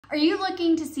Are you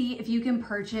looking to see if you can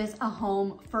purchase a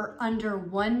home for under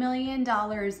 $1 million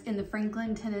in the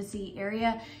Franklin, Tennessee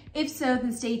area? If so,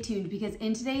 then stay tuned because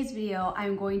in today's video,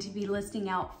 I'm going to be listing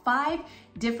out 5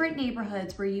 different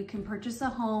neighborhoods where you can purchase a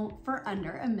home for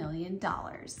under $1 million.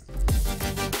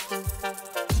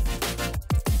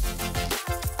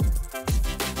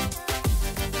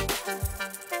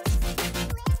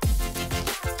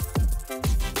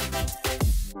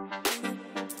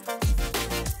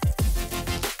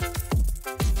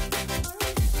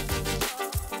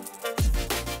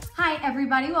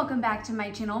 Everybody, welcome back to my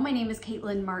channel. My name is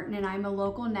Caitlyn Martin and I'm a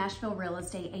local Nashville real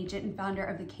estate agent and founder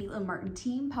of the Caitlyn Martin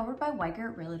team powered by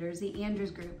Weigert Realtors, the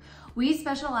Andrews Group. We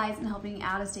specialize in helping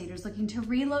out-of-staters looking to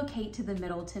relocate to the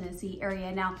Middle Tennessee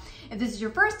area. Now, if this is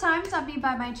your first time stopping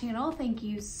by my channel, thank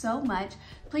you so much.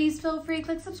 Please feel free to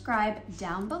click subscribe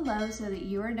down below so that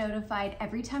you are notified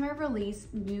every time I release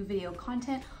new video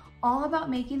content all about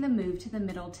making the move to the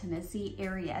Middle Tennessee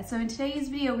area. So in today's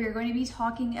video, we are going to be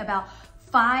talking about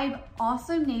 5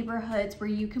 awesome neighborhoods where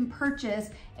you can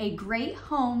purchase a great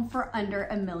home for under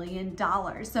 $1 million.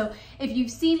 So if you've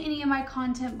seen any of my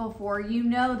content before, you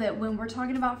know that when we're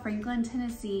talking about Franklin,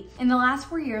 Tennessee, in the last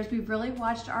 4 years, we've really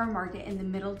watched our market in the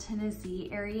Middle Tennessee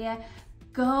area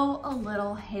go a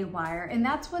little haywire. And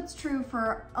that's what's true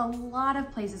for a lot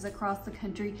of places across the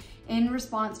country in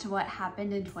response to what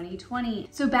happened in 2020.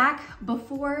 So back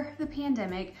before the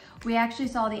pandemic, we actually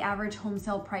saw the average home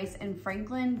sale price in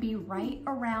Franklin be right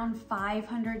around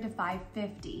 $500 to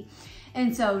 $550.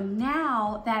 And so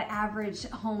now that average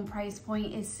home price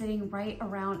point is sitting right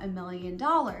around $1 million.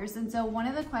 And so one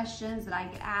of the questions that I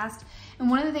get asked, and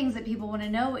one of the things that people want to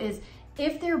know is,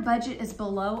 if their budget is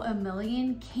below $1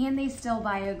 million, can they still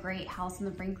buy a great house in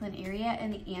the Franklin area?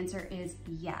 And the answer is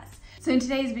yes. So in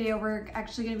today's video, we're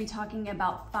actually going to be talking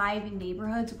about 5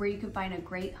 neighborhoods where you can find a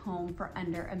great home for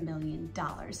under $1 million.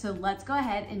 So let's go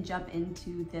ahead and jump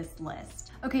into this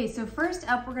list. Okay, so first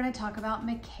up, we're going to talk about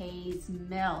McKay's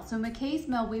Mill. So McKay's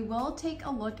Mill, we will take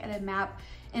a look at a map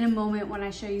in a moment when I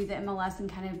show you the MLS and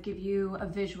kind of give you a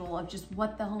visual of just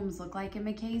what the homes look like in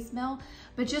McKay's Mill.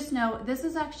 But just know, this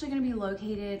is actually gonna be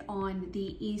located on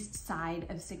the east side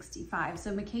of 65.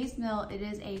 So McKay's Mill, it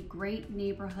is a great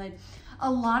neighborhood. A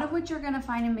lot of what you're gonna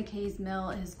find in McKay's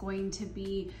Mill is going to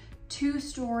be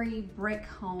 2-story brick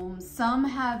homes. Some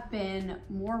have been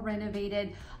more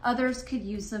renovated. Others could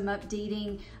use some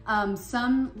updating.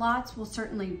 Some lots will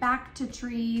certainly back to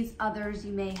trees. Others,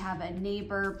 you may have a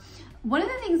neighbor. One of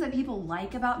the things that people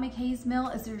like about McKay's Mill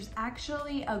is there's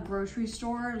actually a grocery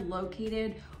store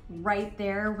located right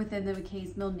there within the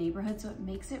McKay's Mill neighborhood, so it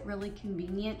makes it really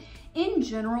convenient. In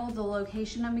general, the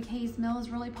location of McKay's Mill is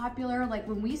really popular. Like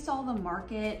when we saw the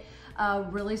market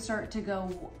really start to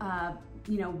go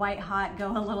white hot,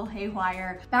 go a little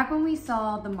haywire. Back when we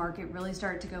saw the market really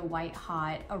start to go white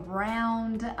hot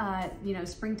around,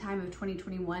 springtime of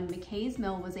 2021, McKay's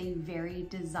Mill was a very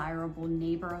desirable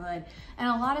neighborhood. And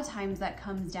a lot of times that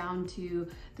comes down to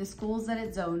the schools that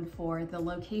it's zoned for, the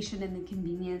location and the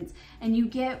convenience, and you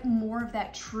get more of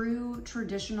that true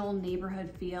traditional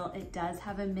neighborhood feel. It does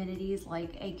have amenities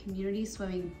like a community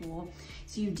swimming pool.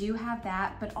 So you do have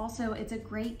that, but also it's a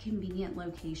great convenient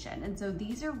location. And so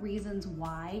these are reasons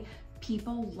why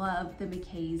people love the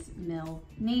McKay's Mill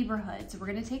neighborhood. So we're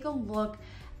gonna take a look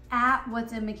at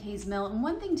what's in McKay's Mill. And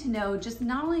one thing to know, just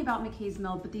not only about McKay's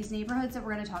Mill, but these neighborhoods that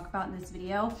we're gonna talk about in this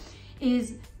video,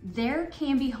 is there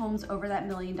can be homes over that $1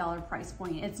 million price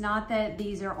point. It's not that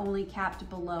these are only capped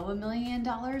below $1 million,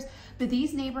 but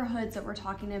these neighborhoods that we're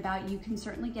talking about, you can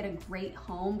certainly get a great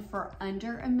home for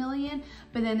under $1 million,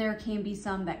 but then there can be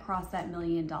some that cross that $1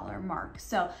 million mark.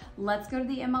 So let's go to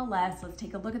the MLS, let's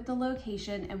take a look at the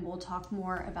location, and we'll talk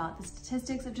more about the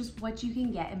statistics of just what you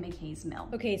can get in McKay's Mill.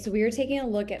 Okay, so we are taking a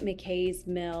look at McKay's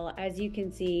Mill. As you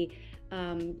can see,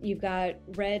 you've got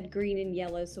red, green, and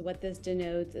yellow. So what this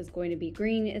denotes is going to be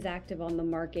green is active on the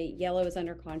market, yellow is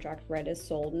under contract, red is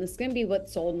sold. And this is going to be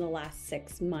what's sold in the last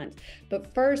 6 months.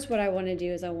 But first, what I want to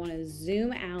do is I want to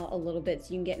zoom out a little bit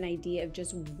so you can get an idea of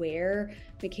just where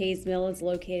McKay's Mill is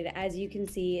located. As you can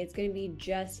see, it's going to be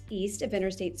just east of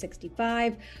Interstate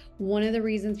 65. One of the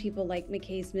reasons people like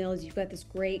McKay's Mill is you've got this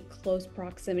great close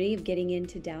proximity of getting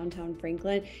into downtown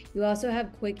Franklin. You also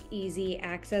have quick, easy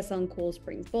access on Cool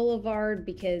Springs Boulevard,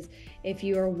 because if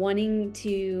you are wanting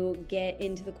to get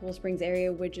into the Cool Springs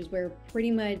area, which is where pretty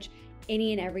much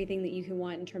any and everything that you can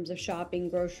want in terms of shopping,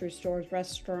 grocery stores,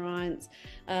 restaurants,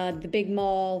 the big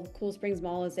mall, Cool Springs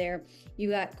Mall is there. You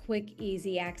got quick,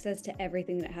 easy access to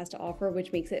everything that it has to offer,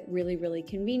 which makes it really, really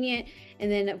convenient.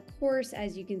 And then of course,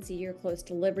 as you can see, you're close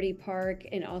to Liberty Park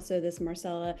and also this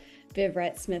Marcella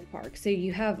Vivrette Smith Park. So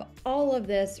you have all of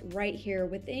this right here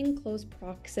within close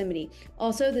proximity.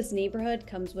 Also, this neighborhood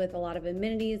comes with a lot of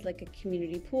amenities like a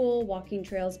community pool, walking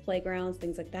trails, playgrounds,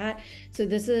 things like that. So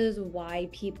this is why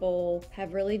people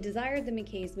have really desired the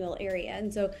McKay's Mill area.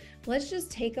 And so let's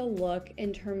just take a look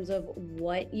in terms of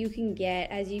what you can get.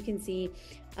 As you can see,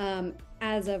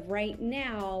 as of right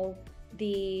now,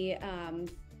 the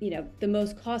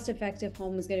most cost-effective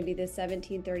home is going to be this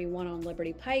 1731 on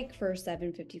Liberty Pike for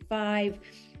 $755.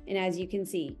 And as you can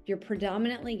see, you're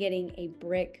predominantly getting a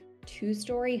brick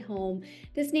 2-story home.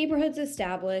 This neighborhood's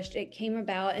established. It came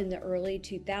about in the early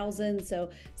 2000s.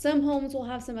 So some homes will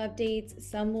have some updates,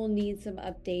 some will need some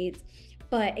updates.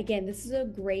 But again, this is a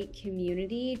great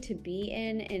community to be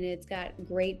in, and it's got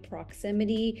great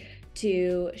proximity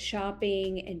to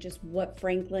shopping and just what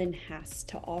Franklin has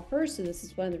to offer. So this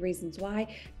is one of the reasons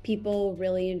why people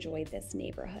really enjoy this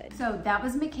neighborhood. So that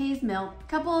was McKay's Mill. A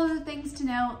couple other things to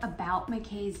know about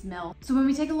McKay's Mill. So when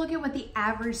we take a look at what the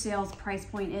average sales price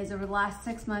point is over the last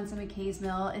 6 months of McKay's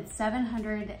Mill, it's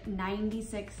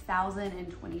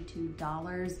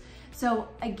 $796,022. So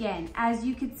again, as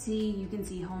you can see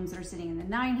homes that are sitting in the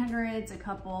 900s, a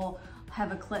couple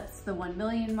have eclipsed the 1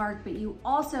 million mark, but you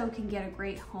also can get a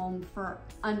great home for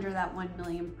under that 1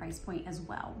 million price point as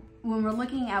well. When we're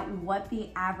looking at what the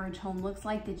average home looks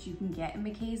like that you can get in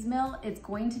McKay's Mill, it's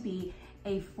going to be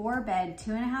a 4-bed,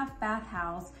 2.5 bath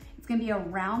house. It's gonna be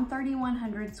around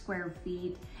 3,100 square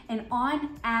feet. And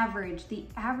on average, the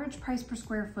average price per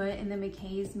square foot in the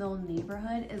McKay's Mill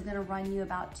neighborhood is gonna run you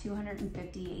about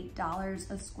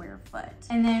 $258 a square foot.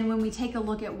 And then when we take a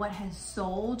look at what has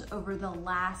sold over the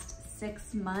last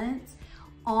 6 months,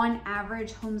 on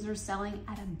average, homes are selling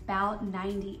at about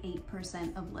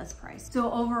 98% of list price.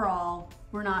 So overall,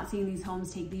 we're not seeing these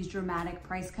homes take these dramatic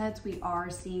price cuts. We are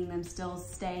seeing them still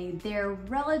stay there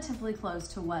relatively close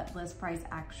to what list price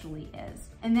actually is.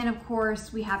 And then of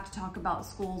course, we have to talk about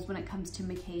schools when it comes to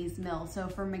McKay's Mill. So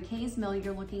for McKay's Mill,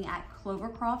 you're looking at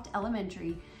Clovercroft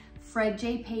Elementary, Fred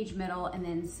J. Page Middle, and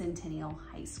then Centennial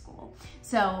High School.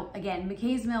 So again,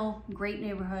 McKay's Mill, great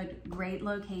neighborhood, great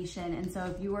location. And so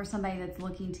if you are somebody that's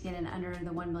looking to get in under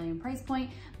the 1 million price point,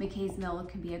 McKay's Mill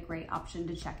can be a great option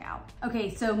to check out.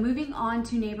 Okay, so moving on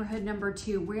to neighborhood number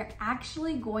 2, we're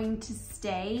actually going to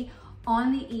stay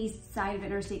on the east side of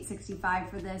Interstate 65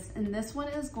 for this, and this one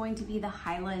is going to be the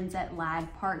Highlands at Ladd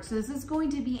Park. So this is going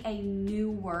to be a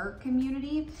newer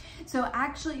community. So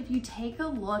actually, if you take a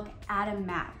look at a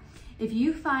map, if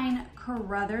you find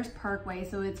Carruthers Parkway,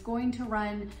 so it's going to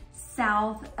run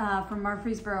south from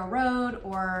Murfreesboro Road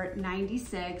or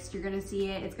 96, you're gonna see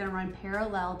it, it's gonna run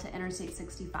parallel to Interstate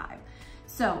 65.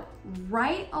 So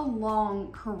right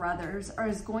along Carruthers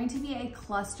is going to be a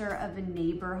cluster of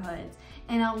neighborhoods,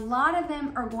 and a lot of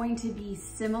them are going to be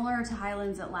similar to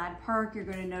Highlands at Ladd Park. You're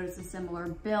going to notice a similar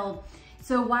build.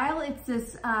 So while it's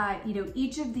this,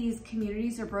 each of these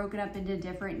communities are broken up into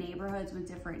different neighborhoods with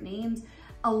different names,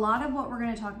 a lot of what we're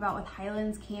going to talk about with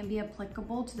Highlands can be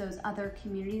applicable to those other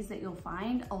communities that you'll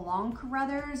find along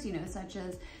Carruthers, such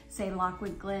as, say,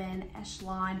 Lockwood Glen,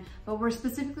 Echelon, but we're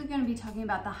specifically going to be talking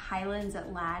about the Highlands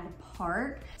at Ladd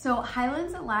Park. So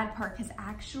Highlands at Ladd Park has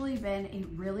actually been a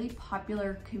really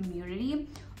popular community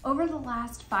over the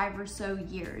last 5 or so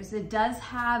years. It does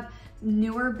have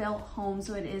newer built homes,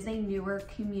 so it is a newer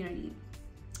community.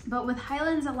 But with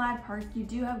Highlands at Ladd Park, you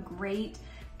do have great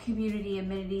community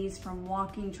amenities, from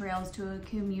walking trails to a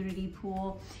community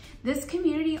pool. This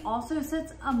community also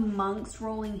sits amongst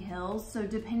rolling hills, so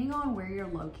depending on where you're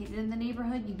located in the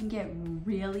neighborhood, you can get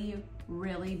really,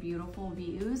 really beautiful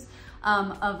views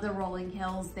of the rolling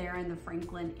hills there in the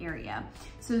Franklin area.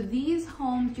 So these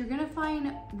homes, you're gonna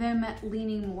find them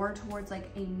leaning more towards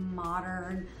like a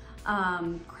modern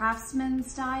craftsman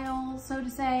style, so to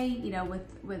say,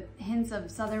 with hints of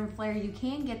Southern flair. You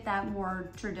can get that more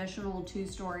traditional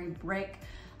 2-story brick,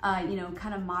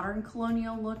 kind of modern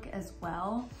colonial look as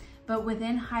well. But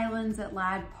within Highlands at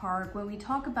Ladd Park, when we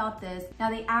talk about this,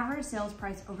 now the average sales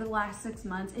price over the last 6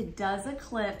 months, it does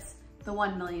eclipse the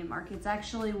 1 million mark. It's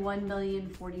actually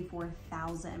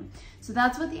 1,044,000. So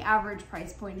that's what the average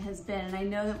price point has been. And I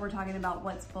know that we're talking about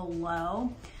what's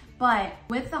below, but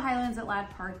with the Highlands at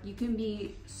Ladd Park, you can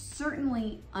be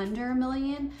certainly under 1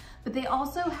 million, but they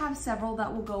also have several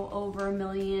that will go over 1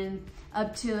 million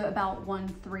up to about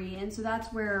 1.3. And so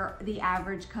that's where the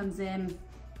average comes in.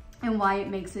 and why it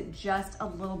makes it just a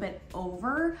little bit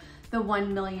over the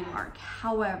 1 million mark.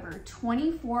 However,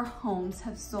 24 homes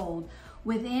have sold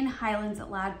within Highlands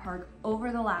at Ladd Park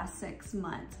over the last 6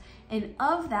 months. And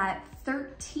of that,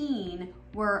 13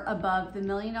 were above the $1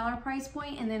 million price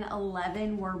point, and then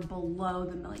 11 were below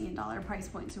the $1 million price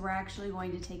point. So we're actually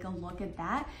going to take a look at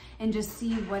that and just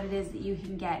see what it is that you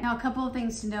can get. Now, a couple of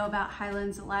things to know about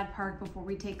Highlands at Ladd Park before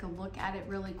we take a look at it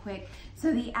really quick.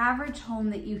 So the average home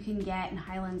that you can get in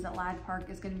Highlands at Ladd Park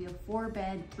is going to be a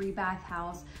 4-bed, 3-bath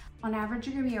house. On average,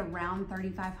 you're gonna be around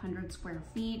 3,500 square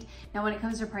feet. Now, when it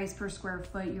comes to price per square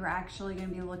foot, you're actually gonna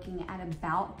be looking at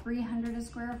about 300 a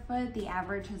square foot. The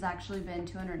average has actually been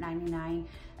 299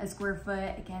 a square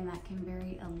foot. Again, that can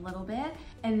vary a little bit.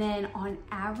 And then on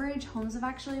average, homes have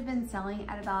actually been selling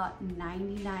at about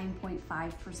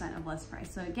 99.5% of list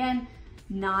price. So again,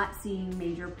 not seeing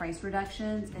major price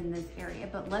reductions in this area.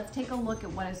 But let's take a look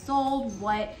at what has sold,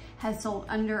 what has sold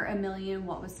under $1 million,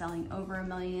 what was selling over $1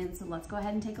 million. So let's go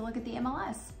ahead and take a look at the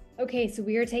MLS. Okay, so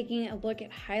we are taking a look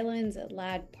at Highlands at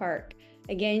Ladd Park.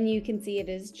 Again, you can see it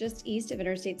is just east of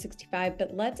Interstate 65,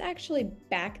 but let's actually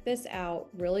back this out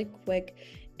really quick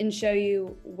and show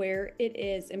you where it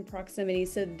is in proximity.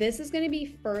 So this is going to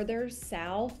be further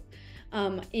south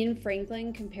in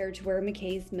Franklin compared to where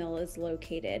McKay's Mill is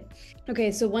located. Okay,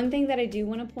 so one thing that I do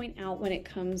want to point out when it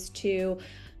comes to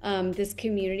this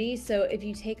community, so if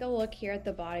you take a look here at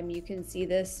the bottom, you can see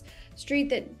this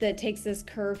street that takes this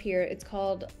curve here. It's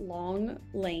called Long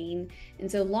Lane, and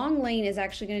so Long Lane is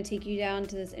actually going to take you down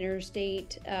to this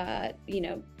interstate,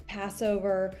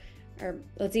 Passover, or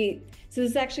let's see. So this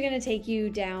is actually going to take you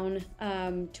down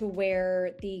to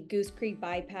where the Goose Creek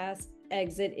bypass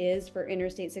exit is for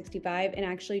Interstate 65, and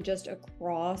actually just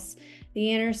across the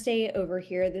interstate over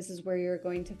here, this is where you're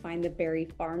going to find the Berry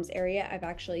Farms area. I've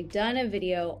actually done a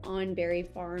video on Berry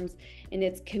Farms and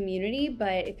its community,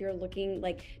 but if you're looking,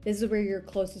 like, this is where your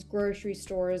closest grocery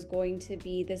store is going to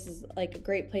be. This is like a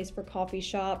great place for coffee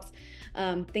shops,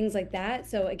 things like that.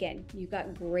 So again, you've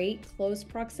got great close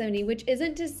proximity, which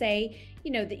isn't to say,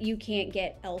 that you can't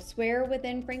get elsewhere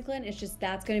within Franklin. It's just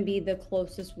that's going to be the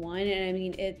closest one. And I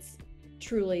mean, it's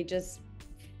truly just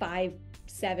 5-7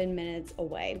 minutes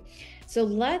away. So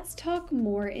let's talk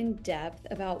more in depth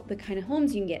about the kind of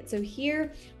homes you can get. So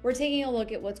here we're taking a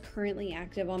look at what's currently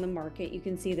active on the market. You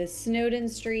can see this Snowden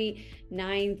Street,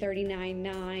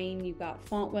 $939,900. You've got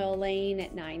Fontwell Lane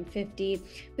at $950.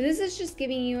 But this is just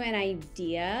giving you an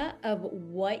idea of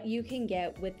what you can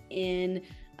get within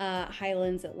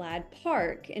Highlands at Ladd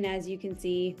Park. And as you can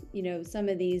see, some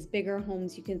of these bigger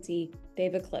homes, you can see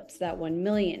they've eclipsed that 1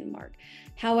 million mark.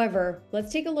 However,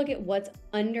 let's take a look at what's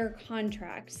under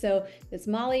contract. So this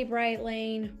Molly Bright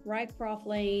Lane, Rycroft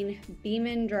Lane,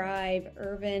 Beeman Drive,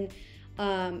 Irvine,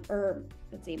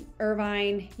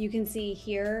 you can see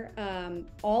here,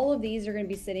 all of these are going to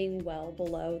be sitting well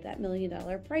below that $1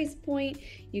 million price point.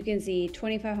 You can see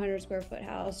 2,500 square foot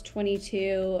house,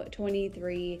 22,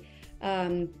 23,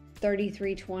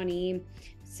 3320.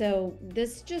 So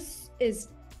this just is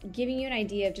giving you an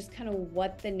idea of just kind of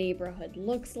what the neighborhood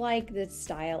looks like, the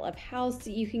style of house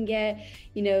that you can get.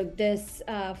 This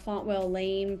Fontwell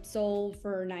Lane sold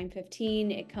for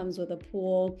 $915. It comes with a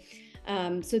pool.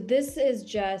 So this is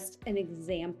just an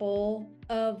example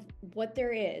of what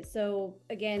there is. So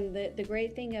again, the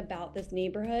great thing about this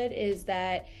neighborhood is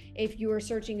that if you are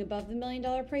searching above the $1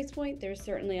 million price point, there's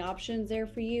certainly options there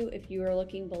for you. If you are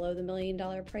looking below the $1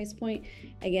 million price point,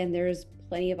 again, there's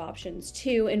plenty of options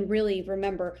too. And really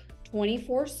remember,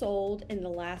 24 sold in the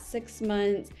last 6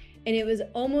 months, and it was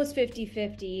almost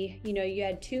 50-50. You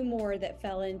had 2 more that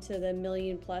fell into the $1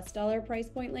 million+ price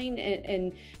point lane,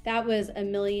 and that was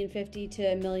 $1,050,000 to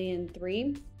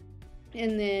 $1,003,000.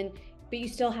 And then, but you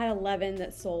still had 11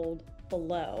 that sold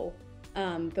below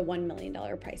the $1 million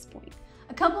price point.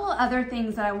 A couple of other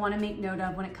things that I want to make note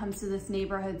of when it comes to this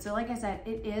neighborhood. So like I said,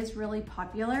 it is really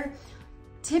popular.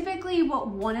 Typically, what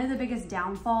one of the biggest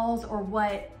downfalls, or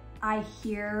what I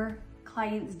hear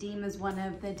clients deem as one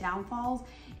of the downfalls,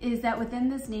 is that within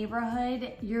this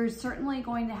neighborhood, you're certainly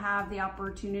going to have the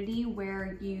opportunity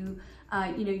where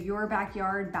your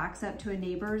backyard backs up to a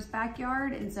neighbor's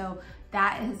backyard. And so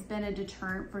that has been a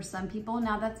deterrent for some people.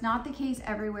 Now, that's not the case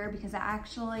everywhere, because I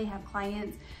actually have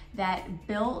clients that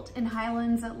built in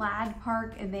Highlands at Ladd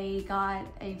Park, and they got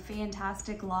a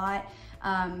fantastic lot,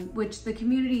 which the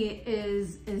community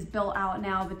is built out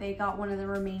now, but they got one of the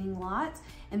remaining lots.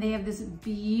 and they have this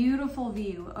beautiful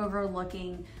view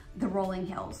overlooking the rolling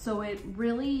hills. So it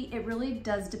really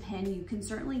does depend. You can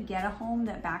certainly get a home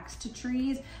that backs to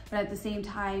trees, but at the same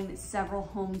time, several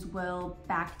homes will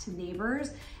back to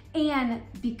neighbors. And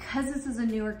because this is a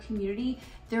newer community,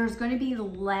 there's going to be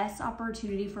less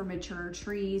opportunity for mature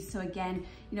trees. So again,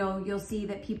 you know, you'll see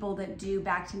that people that do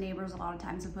back to neighbors a lot of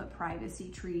times will put privacy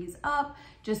trees up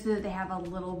just so that they have a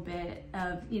little bit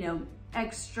of, you know,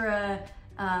 extra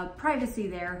privacy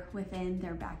there within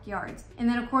their backyards. And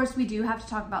then of course we do have to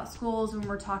talk about schools when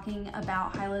we're talking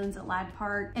about Highlands at Ladd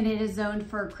Park, and it is zoned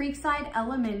for Creekside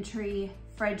Elementary,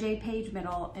 Fred J. Page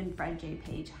Middle, and Fred J.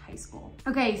 Page High School.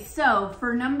 Okay, so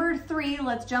for number 3,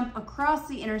 let's jump across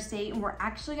the interstate, and we're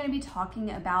actually gonna be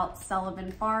talking about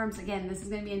Sullivan Farms. Again, this is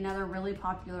gonna be another really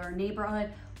popular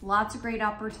neighborhood. Lots of great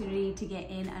opportunity to get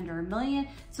in under $1 million.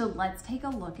 So let's take a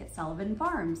look at Sullivan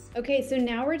Farms. Okay, so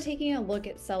now we're taking a look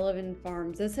at Sullivan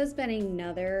Farms. This has been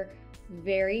another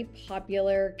very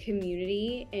popular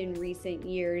community in recent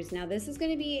years. Now this is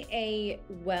going to be a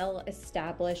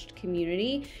well-established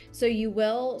community, so you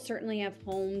will certainly have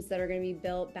homes that are going to be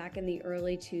built back in the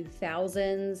early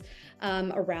 2000s,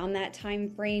 around that time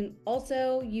frame.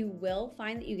 Also, you will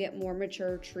find that you get more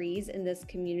mature trees in this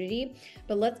community,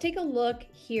 but let's take a look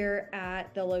here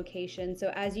at the location.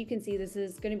 So as you can see, this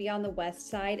is going to be on the west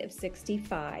side of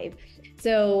 65.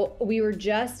 So we were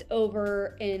just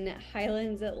over in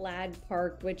Highlands at Ladd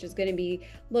Park, which is going to be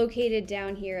located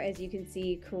down here. As you can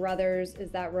see, Carruthers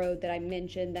is that road that I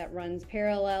mentioned that runs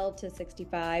parallel to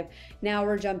 65. Now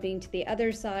we're jumping to the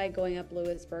other side, going up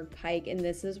Lewisburg Pike, and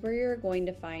this is where you're going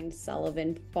to find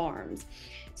Sullivan Farms.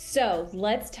 So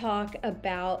let's talk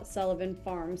about Sullivan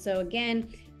Farms. So again,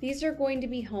 these are going to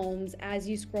be homes as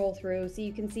you scroll through. So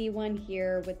you can see one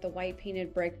here with the white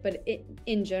painted brick, but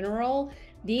in general,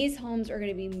 these homes are going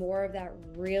to be more of that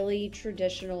really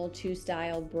traditional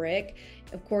 2-style brick.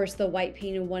 Of course, the white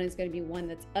painted one is going to be one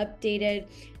that's updated.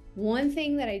 One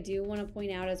thing that I do want to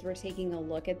point out as we're taking a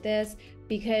look at this,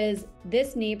 because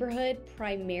this neighborhood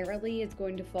primarily is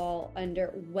going to fall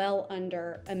under well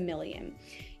under $1 million.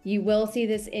 You will see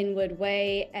this Inwood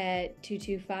Way at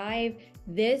 225.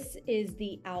 This is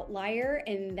the outlier,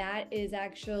 and that is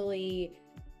actually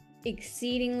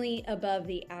exceedingly above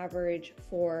the average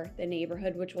for the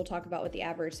neighborhood, which we'll talk about what the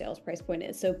average sales price point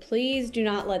is. So please do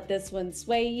not let this one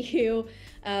sway you.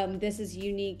 This is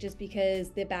unique just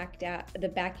because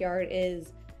the backyard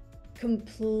is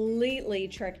completely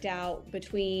tricked out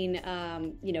between,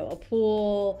 you know, a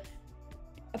pool,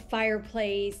 a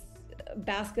fireplace,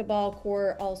 basketball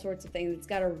court, all sorts of things. It's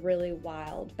got a really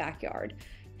wild backyard.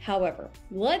 However,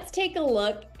 let's take a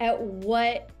look at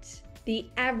what the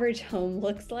average home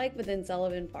looks like within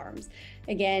Sullivan Farms.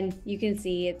 Again, you can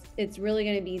see it's really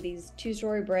going to be these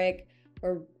 2-story brick,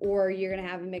 or you're going to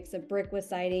have a mix of brick with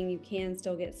siding. You can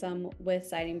still get some with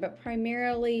siding, but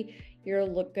primarily you're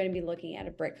going to be looking at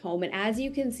a brick home. And as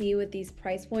you can see with these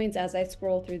price points, as I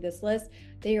scroll through this list,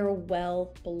 they are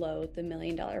well below the $1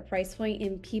 million price point,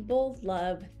 and people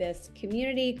love this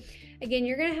community. Again,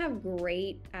 you're going to have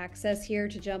great access here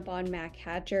to jump on Mac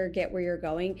Hatcher, get where you're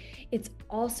going. It's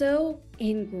also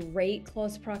in great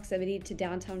close proximity to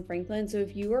downtown Franklin. So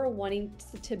if you are wanting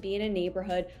to be in a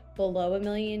neighborhood below $1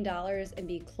 million and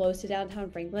be close to downtown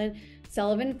Franklin,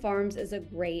 Sullivan Farms is a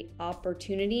great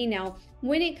opportunity. Now,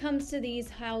 when it comes to these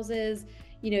houses,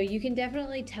 you know, you can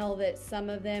definitely tell that some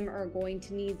of them are going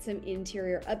to need some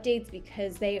interior updates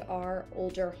because they are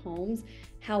older homes.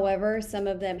 However, some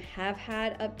of them have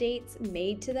had updates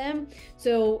made to them.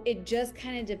 So it just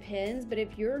kind of depends. But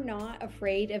if you're not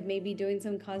afraid of maybe doing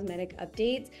some cosmetic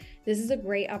updates, this is a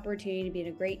great opportunity to be in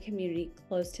a great community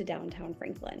close to downtown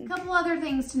Franklin. A couple other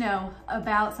things to know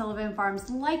about Sullivan Farms.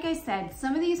 Like I said,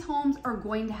 some of these homes are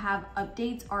going to have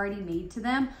updates already made to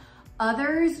them.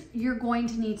 Others, you're going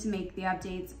to need to make the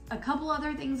updates. A couple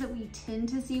other things that we tend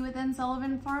to see within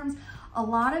Sullivan Farms, a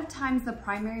lot of times the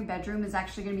primary bedroom is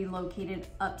actually going to be located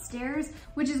upstairs,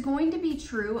 which is going to be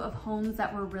true of homes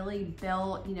that were really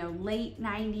built, you know, late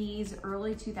 90s,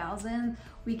 early 2000s.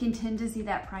 We can tend to see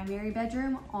that primary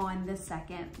bedroom on the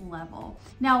second level.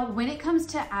 Now, when it comes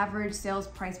to average sales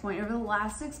price point, over the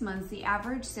last 6 months, the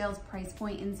average sales price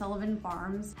point in Sullivan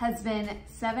Farms has been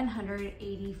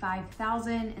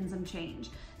 $785,000 and some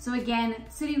change. So again,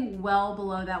 sitting well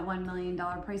below that $1 million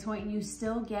price point, and you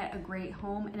still get a great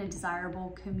home in a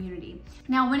desirable community.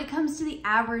 Now, when it comes to the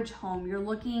average home, you're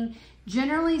looking,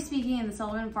 generally speaking, in the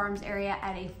Sullivan Farms area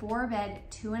at a 4-bed,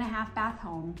 2.5-bath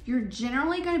home. You're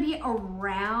generally going to be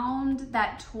around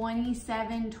that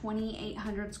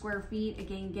 2,800 square feet,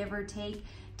 again, give or take,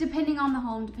 depending on the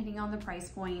home, depending on the price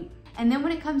point. And then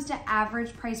when it comes to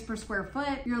average price per square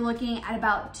foot, you're looking at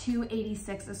about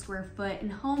 $286 a square foot,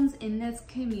 and homes in this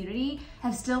community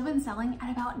have still been selling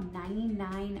at about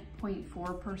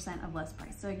 99.4% of list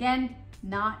price. So again,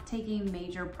 not taking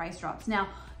major price drops. Now,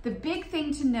 the big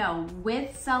thing to know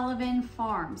with Sullivan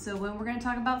Farms, so when we're gonna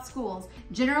talk about schools,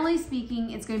 generally speaking,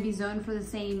 it's gonna be zoned for the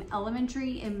same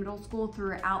elementary and middle school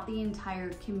throughout the entire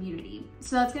community.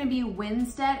 So that's gonna be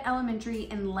Winstead Elementary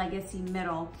and Legacy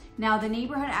Middle. Now, the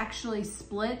neighborhood actually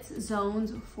splits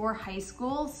zones for high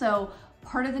school. So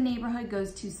part of the neighborhood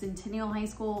goes to Centennial High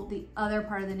School, the other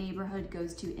part of the neighborhood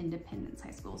goes to Independence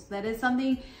High School. So that is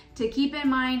something to keep in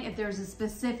mind. If there's a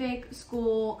specific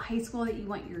school, high school that you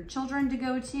want your children to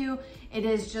go to, it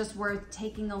is just worth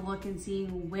taking a look and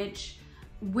seeing which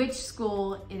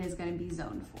school it is going to be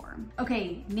zoned for.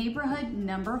 Okay, neighborhood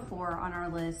number 4 on our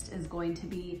list is going to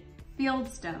be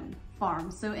Fieldstone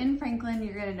Farms. So in Franklin,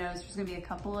 you're going to notice there's going to be a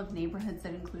couple of neighborhoods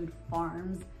that include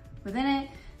farms within it.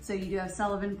 So you do have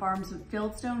Sullivan Farms, with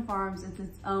Fieldstone Farms, it's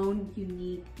its own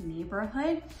unique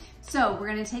neighborhood. So we're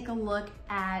gonna take a look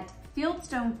at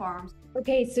Fieldstone Farms.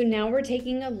 Okay, so now we're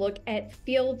taking a look at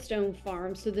Fieldstone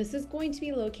Farms. So this is going to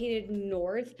be located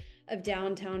north of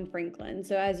downtown Franklin.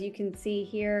 So as you can see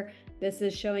here, this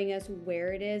is showing us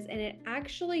where it is, and it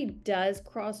actually does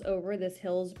cross over this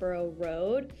Hillsborough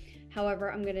Road.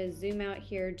 However, I'm gonna zoom out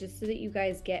here just so that you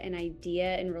guys get an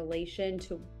idea in relation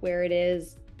to where it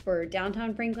is for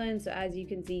downtown Franklin. So as you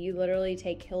can see, you literally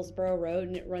take Hillsborough Road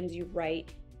and it runs you right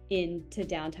into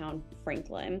downtown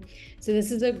Franklin. So this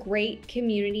is a great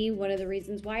community. One of the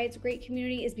reasons why it's a great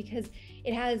community is because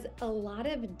it has a lot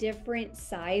of different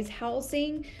size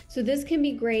housing. So this can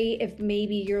be great if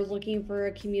maybe you're looking for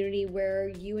a community where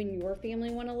you and your family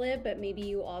want to live, but maybe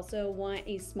you also want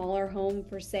a smaller home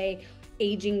for, say,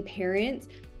 aging parents,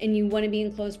 and you want to be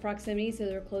in close proximity so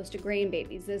they're close to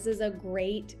grandbabies. This is a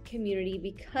great community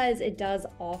because it does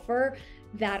offer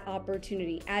that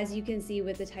opportunity. As you can see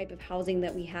with the type of housing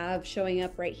that we have showing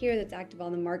up right here that's active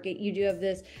on the market, you do have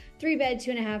this 3-bed,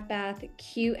 2.5 bath,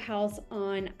 cute house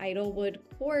on Idlewood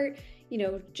Court, you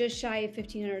know, just shy of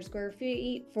 1,500 square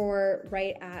feet for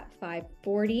right at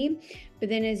 $540. But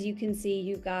then as you can see,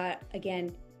 you've got,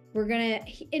 again,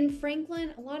 in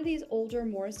Franklin, a lot of these older,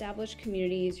 more established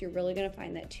communities, you're really gonna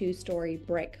find that 2-story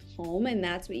brick home, and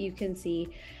that's what you can see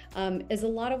is a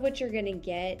lot of what you're gonna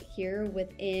get here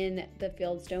within the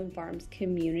Fieldstone Farms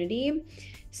community.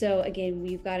 So again,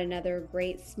 we've got another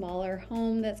great smaller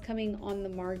home that's coming on the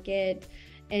market,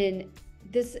 and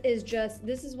this is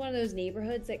one of those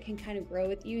neighborhoods that can kind of grow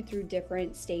with you through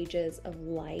different stages of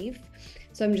life.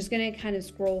 So I'm just going to kind of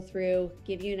scroll through,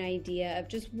 give you an idea of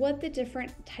just what the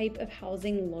different type of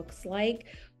housing looks like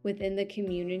within the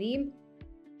community.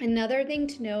 Another thing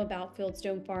to know about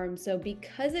Fieldstone Farms, so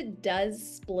because it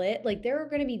does split, like there are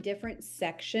going to be different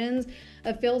sections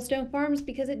of Fieldstone Farms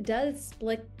because it does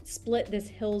split this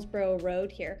Hillsborough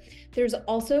Road here. There's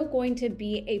also going to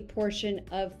be a portion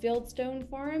of Fieldstone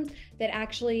Farms that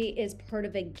actually is part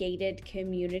of a gated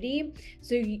community.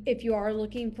 So if you are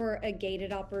looking for a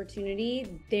gated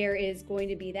opportunity, there is going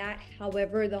to be that.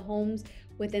 However, the homes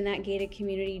within that gated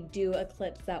community do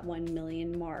eclipse that 1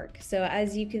 million mark. So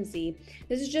as you can see,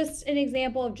 this is just an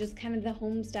example of just kind of the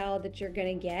home style that you're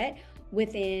gonna get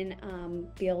within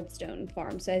Fieldstone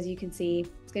Farm. So as you can see,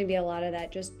 it's gonna be a lot of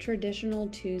that just traditional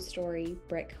 2-story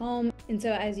brick home. And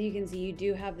so as you can see, you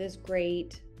do have this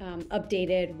great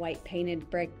updated white painted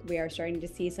brick. We are starting to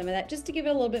see some of that just to give it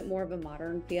a little bit more of a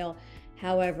modern feel.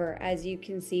 However, as you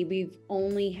can see, we've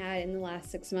only had in the last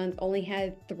 6 months, only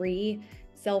had 3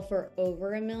 sell for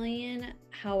over $1 million.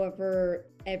 However,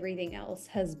 everything else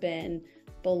has been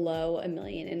below $1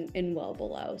 million and well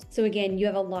below. So again, you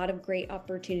have a lot of great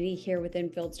opportunity here within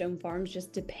Fieldstone Farms,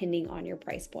 just depending on your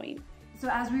price point. So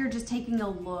as we were just taking a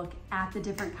look at the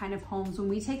different kind of homes, when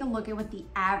we take a look at what the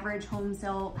average home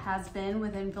sale has been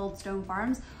within Fieldstone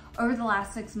Farms over the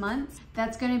last 6 months,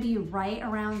 that's gonna be right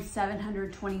around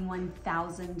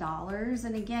 $721,000.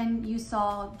 And again, you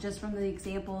saw just from the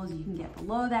examples, you can get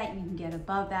below that, you can get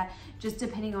above that, just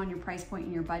depending on your price point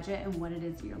and your budget and what it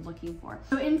is that you're looking for.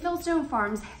 So in Fieldstone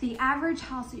Farms, the average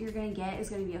house that you're gonna get is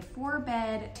gonna be a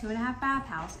 4-bed, 2.5 bath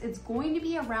house. It's going to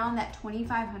be around that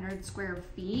 2,500 square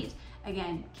feet.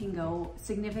 Again, can go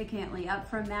significantly up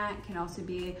from that, can also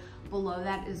be below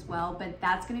that as well, but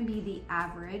that's gonna be the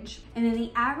average. And then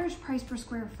the average price per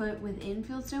square foot within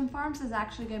Fieldstone Farms is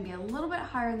actually gonna be a little bit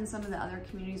higher than some of the other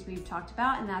communities we've talked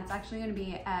about, and that's actually gonna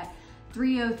be at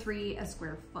 $303 a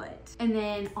square foot. And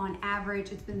then on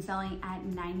average, it's been selling at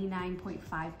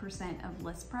 99.5% of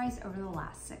list price over the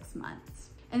last 6 months.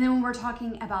 And then when we're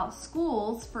talking about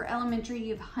schools, for elementary,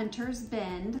 you have Hunters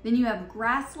Bend, then you have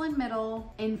Grassland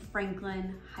Middle and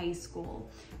Franklin High School.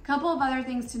 A couple of other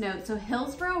things to note. So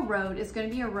Hillsborough Road is going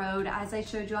to be a road, as I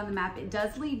showed you on the map, it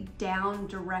does lead down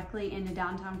directly into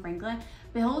downtown Franklin,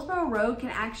 but Hillsborough Road can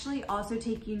actually also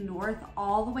take you north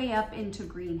all the way up into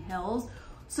Green Hills.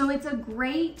 So it's a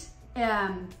great,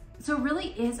 so it really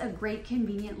is a great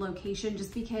convenient location,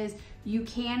 just because you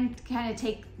can kind of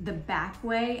take the back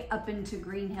way up into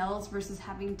Green Hills versus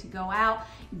having to go out,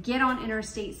 get on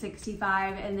Interstate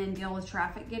 65 and then deal with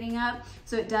traffic getting up.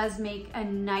 So it does make a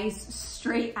nice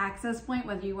straight access point,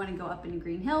 whether you want to go up into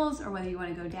Green Hills or whether you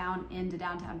want to go down into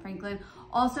downtown Franklin.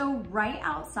 Also right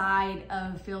outside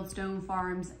of Fieldstone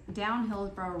Farms, down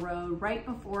Hillsborough Road, right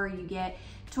before you get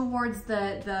towards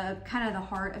the kind of the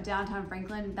heart of downtown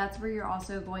Franklin, that's where you're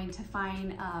also going to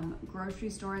find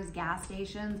grocery stores, gas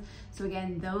stations. So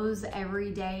again, those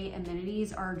everyday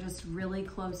amenities are just really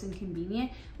close and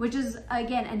convenient, which is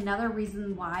again another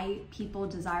reason why people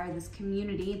desire this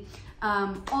community.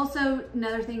 Also,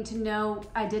 another thing to know,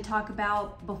 I did talk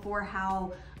about before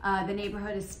how the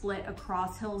neighborhood is split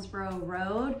across Hillsborough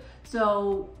Road.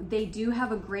 So they do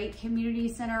have a great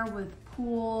community center with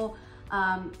pool,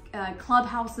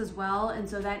 clubhouse as well, and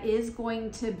so that is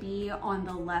going to be on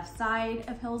the left side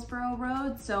of Hillsborough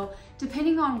Road. So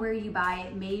depending on where you buy,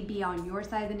 it may be on your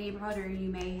side of the neighborhood, or you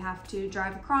may have to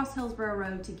drive across Hillsborough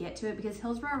Road to get to it, because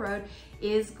Hillsborough Road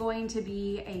is going to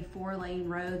be a 4-lane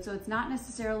road, so it's not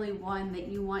necessarily one that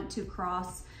you want to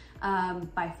cross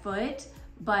by foot.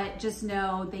 But just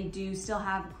know they do still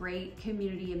have great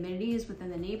community amenities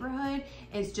within the neighborhood.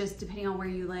 It's just depending on where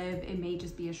you live, it may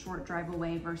just be a short drive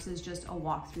away versus just a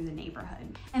walk through the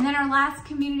neighborhood. And then our last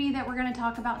community that we're gonna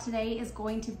talk about today is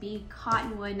going to be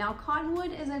Cottonwood. Now,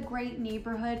 Cottonwood is a great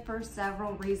neighborhood for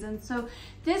several reasons. So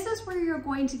this is where you're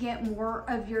going to get more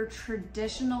of your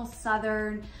traditional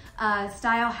Southern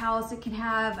style house. It can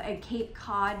have a Cape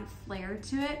Cod flair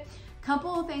to it.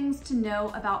 Couple of things to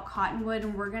know about Cottonwood,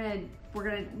 and we're gonna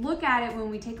look at it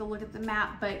when we take a look at the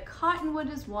map, but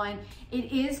Cottonwood is one.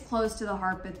 It is close to the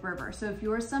Harpeth River. So if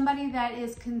you're somebody that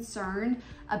is concerned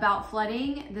about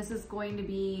flooding, this is going to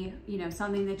be, you know,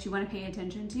 something that you want to pay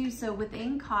attention to. So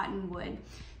within Cottonwood,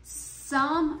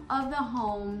 some of the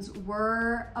homes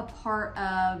were a part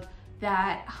of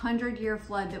that 100-year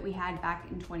flood that we had back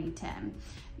in 2010.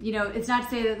 You know, it's not to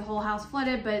say that the whole house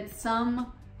flooded, but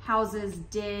some houses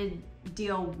did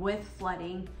deal with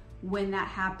flooding when that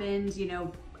happened. You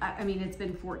know, I mean, it's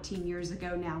been 14 years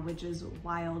ago now, which is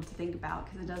wild to think about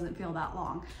because it doesn't feel that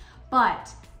long.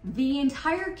 But the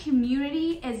entire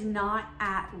community is not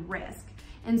at risk.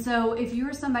 And so if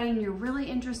you're somebody and you're really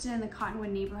interested in the Cottonwood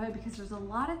neighborhood, because there's a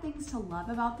lot of things to love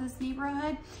about this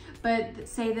neighborhood, but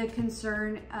say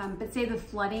the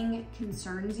flooding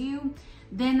concerns you,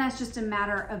 then that's just a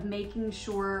matter of making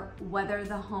sure whether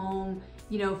the home,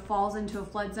 you know, falls into a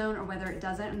flood zone or whether it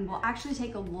doesn't. And we'll actually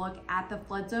take a look at the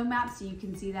flood zone map so you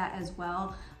can see that as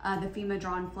well, the FEMA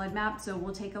drawn flood map. So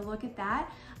we'll take a look at that.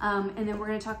 And then we're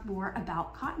gonna talk more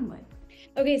about Cottonwood.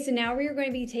 Okay, so now we are going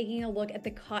to be taking a look at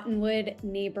the Cottonwood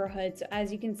neighborhood. So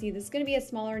as you can see, this is going to be a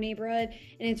smaller neighborhood,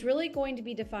 and it's really going to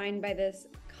be defined by this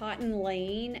Cotton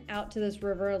Lane out to this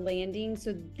river landing.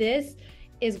 So this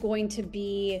is going to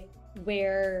be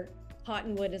where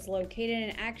Cottonwood is located,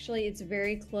 and actually it's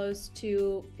very close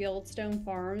to Fieldstone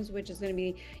Farms, which is going to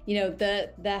be, you know, the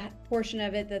portion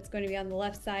of it that's going to be on the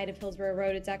left side of Hillsborough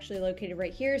Road. It's actually located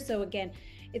right here. So again,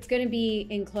 it's going to be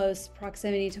in close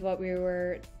proximity to what we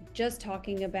were just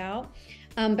talking about.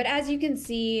 But as you can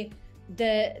see,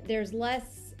 there's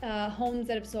less homes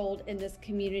that have sold in this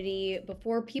community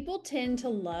before. People tend to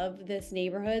love this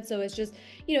neighborhood. So it's just,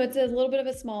 you know, it's a little bit of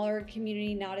a smaller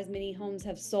community. Not as many homes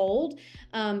have sold.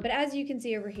 But as you can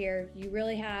see over here, you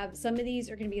really have, some of these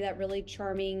are going to be that really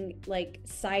charming, like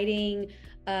siding,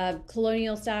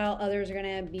 colonial style. Others are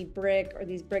going to be brick, or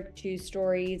these brick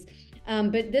 2-stories.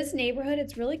 But this neighborhood,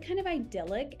 it's really kind of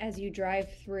idyllic as you drive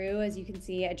through. As you can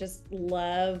see, I just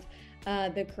love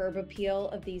the curb appeal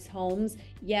of these homes.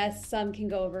 Yes, some can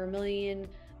go over $1 million.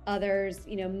 Others,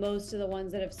 you know, most of the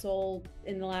ones that have sold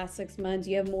in the last 6 months,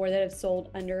 you have more that have sold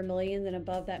under $1 million than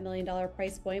above that $1 million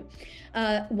price point.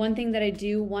 One thing that I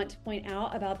do want to point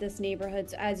out about this neighborhood,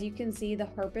 so as you can see, the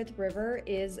Harpeth River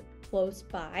is close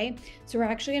by. So we're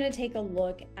actually going to take a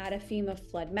look at a FEMA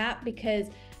flood map, because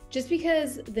just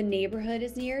because the neighborhood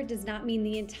is near does not mean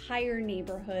the entire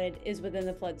neighborhood is within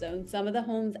the flood zone. Some of the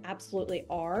homes absolutely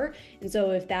are. And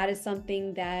so if that is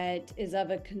something that is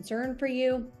of a concern for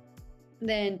you,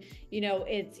 then, you know,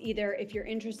 it's either, if you're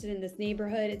interested in this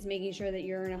neighborhood, it's making sure that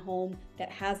you're in a home that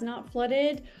has not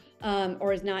flooded,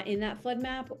 or is not in that flood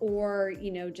map, or,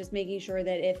 you know, just making sure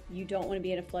that if you don't want to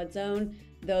be in a flood zone,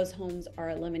 those homes are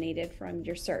eliminated from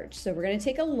your search. So we're going to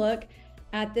take a look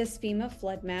at this FEMA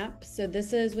flood map. So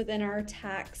this is within our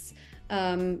tax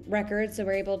record. So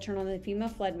we're able to turn on the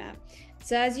FEMA flood map.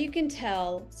 So as you can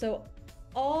tell, so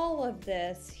all of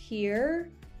this here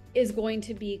is going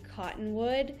to be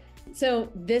Cottonwood. So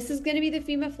this is going to be the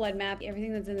FEMA flood map.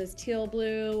 Everything that's in this teal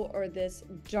blue or this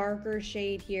darker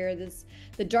shade here,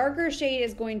 the darker shade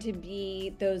is going to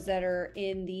be those that are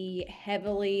in the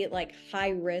heavily like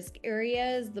high risk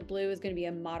areas. The blue is going to be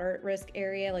a moderate risk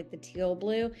area, like the teal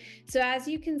blue. So as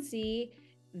you can see,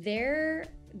 there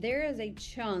is a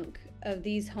chunk of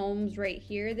these homes right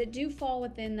here that do fall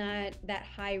within that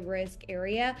high risk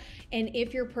area. And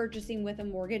if you're purchasing with a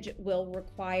mortgage, it will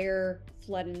require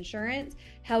flood insurance.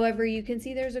 However, you can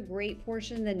see there's a great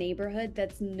portion of the neighborhood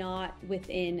that's not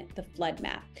within the flood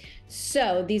map.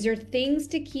 So these are things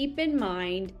to keep in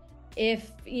mind.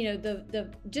 If, you know,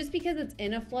 just because it's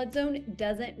in a flood zone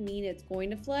doesn't mean it's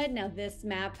going to flood. Now, this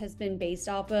map has been based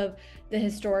off of the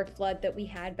historic flood that we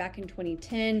had back in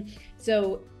 2010.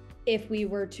 So if we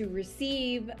were to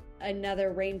receive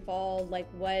another rainfall, like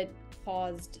what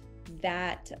caused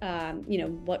that, you know,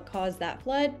 what caused that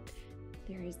flood,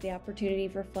 there is the opportunity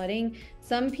for flooding.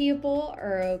 Some people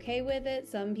are okay with it.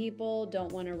 Some people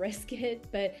don't want to risk it,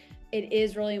 but it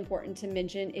is really important to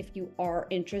mention if you are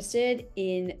interested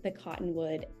in the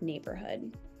Cottonwood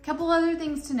neighborhood. A couple other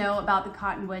things to know about the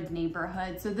Cottonwood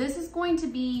neighborhood. So this is going to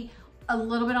be a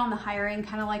little bit on the higher end,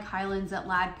 kind of like Highlands at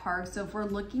Ladd Park. So if we're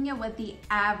looking at what the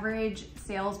average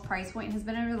sales price point has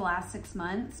been over the last 6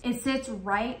 months, it sits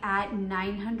right at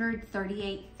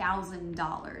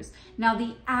 $938,000. Now,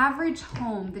 the average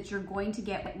home that you're going to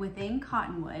get within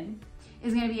Cottonwood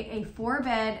is going to be a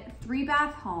 4-bed,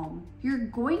 3-bath home. You're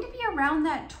going to be around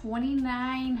that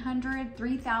 2,900,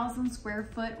 3,000 square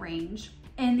foot range.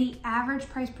 And the average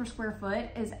price per square foot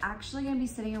is actually going to be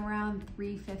sitting around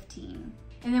 $315,000.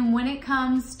 And then when it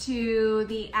comes to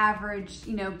the average,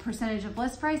 you know, percentage of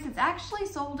list price, it's actually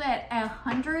sold at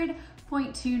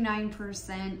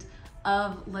 100.29%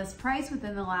 of list price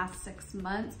within the last 6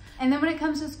 months. And then when it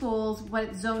comes to schools, what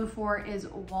it's zoned for is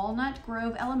Walnut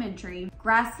Grove Elementary,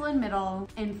 Grassland Middle,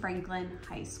 and Franklin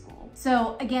High School.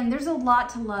 So again, there's a lot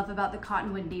to love about the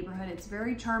Cottonwood neighborhood. It's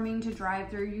very charming to drive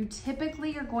through. You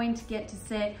typically are going to get to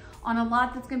sit on a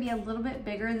lot that's gonna be a little bit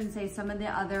bigger than, say, some of the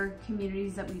other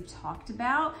communities that we've talked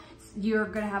about. You're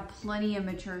gonna have plenty of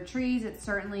mature trees. It's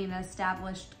certainly an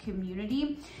established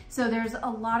community. So there's a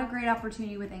lot of great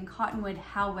opportunity within Cottonwood.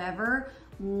 However,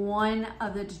 one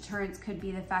of the deterrents could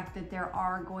be the fact that there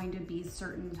are going to be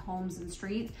certain homes and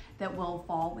streets that will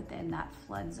fall within that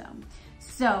flood zone.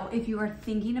 So if you are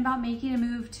thinking about making a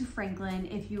move to Franklin,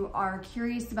 if you are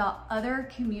curious about other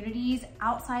communities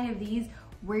outside of these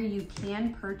where you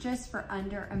can purchase for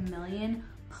under $1 million,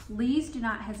 please do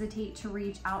not hesitate to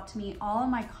reach out to me. All of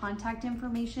my contact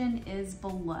information is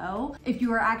below. If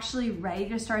you are actually ready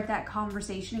to start that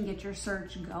conversation and get your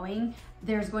search going,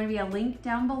 there's going to be a link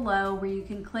down below where you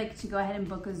can click to go ahead and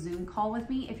book a Zoom call with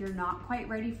me. If you're not quite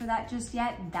ready for that just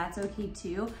yet, that's okay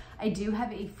too. I do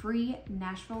have a free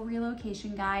Nashville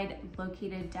relocation guide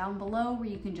located down below where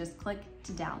you can just click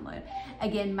to download.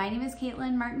 Again, my name is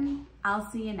Caitlyn Martin. I'll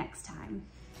see you next time.